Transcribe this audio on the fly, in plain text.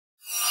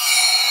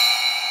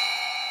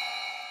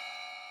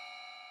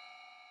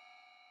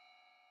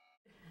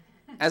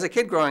As a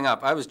kid growing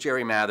up, I was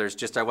Jerry Mathers,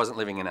 just I wasn't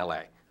living in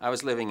LA. I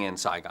was living in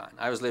Saigon.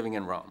 I was living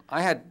in Rome.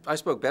 I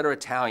spoke better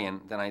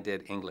Italian than I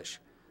did English.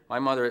 My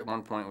mother at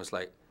one point was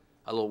like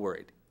a little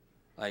worried.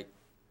 Like,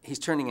 he's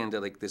turning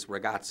into like this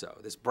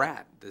ragazzo, this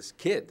brat, this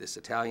kid, this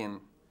Italian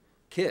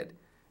kid.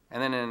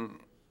 And then in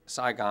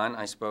Saigon,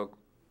 I spoke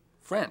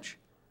French.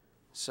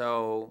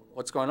 So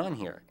what's going on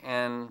here?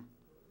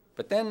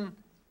 But then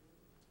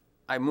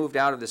I moved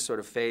out of this sort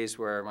of phase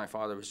where my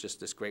father was just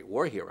this great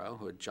war hero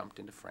who had jumped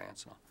into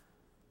France and all.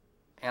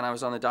 And I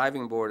was on the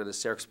diving board of the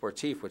Cercle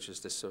Sportif, which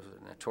is this sort of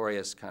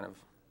notorious kind of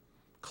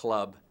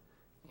club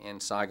in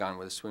Saigon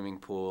with a swimming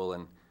pool,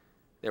 and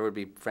there would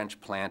be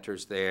French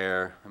planters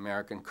there,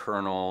 American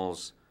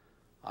colonels,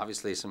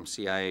 obviously some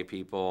CIA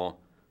people,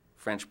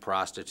 French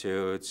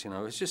prostitutes. You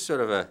know, it was just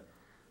sort of a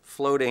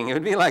floating. It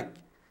would be like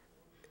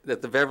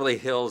that the Beverly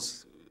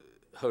Hills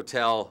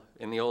Hotel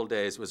in the old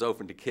days was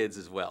open to kids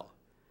as well.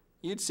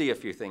 You'd see a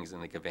few things in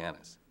the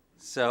cabanas.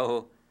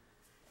 So,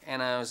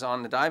 and I was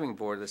on the diving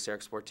board of the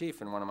Cercle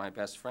Sportif, and one of my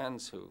best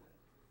friends, who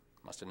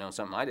must have known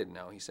something I didn't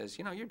know, he says,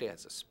 "You know, your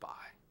dad's a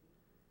spy."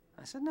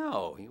 I said,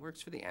 "No, he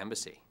works for the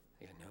embassy."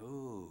 He goes,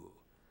 "No,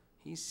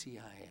 he's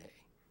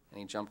CIA." And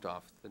he jumped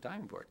off the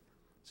diving board.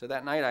 So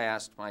that night I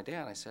asked my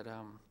dad, I said,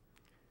 one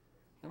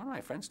of my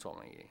friends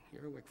told me,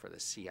 "You work for the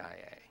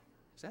CIA.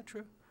 Is that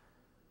true?"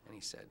 And he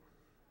said,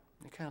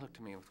 he kind of looked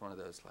at me with one of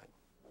those like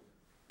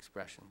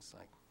expressions,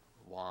 like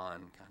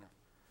wan kind of.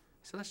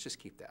 He said, "Let's just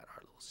keep that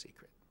our little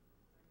secret."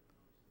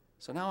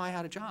 So now I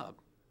had a job.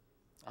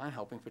 I'm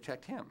helping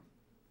protect him.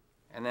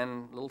 And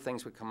then little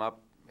things would come up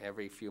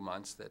every few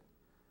months that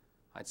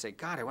I'd say,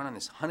 "God, I went on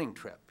this hunting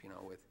trip, you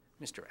know, with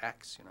Mr.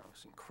 X, you know, it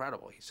was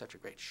incredible. He's such a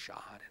great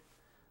shot," and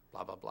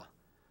blah, blah, blah,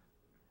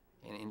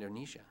 in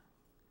Indonesia.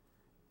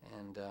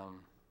 And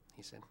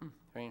he said,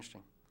 "Very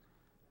interesting.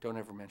 Don't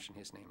ever mention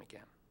his name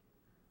again."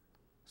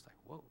 It's like,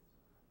 whoa.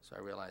 So I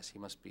realized he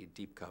must be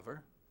deep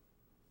cover.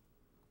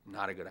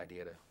 Not a good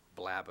idea to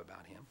blab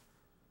about him.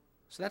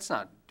 So that's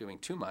not doing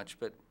too much,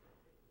 but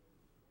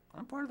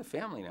I'm part of the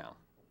family now.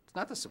 It's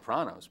not The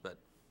Sopranos, but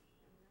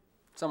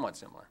somewhat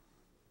similar.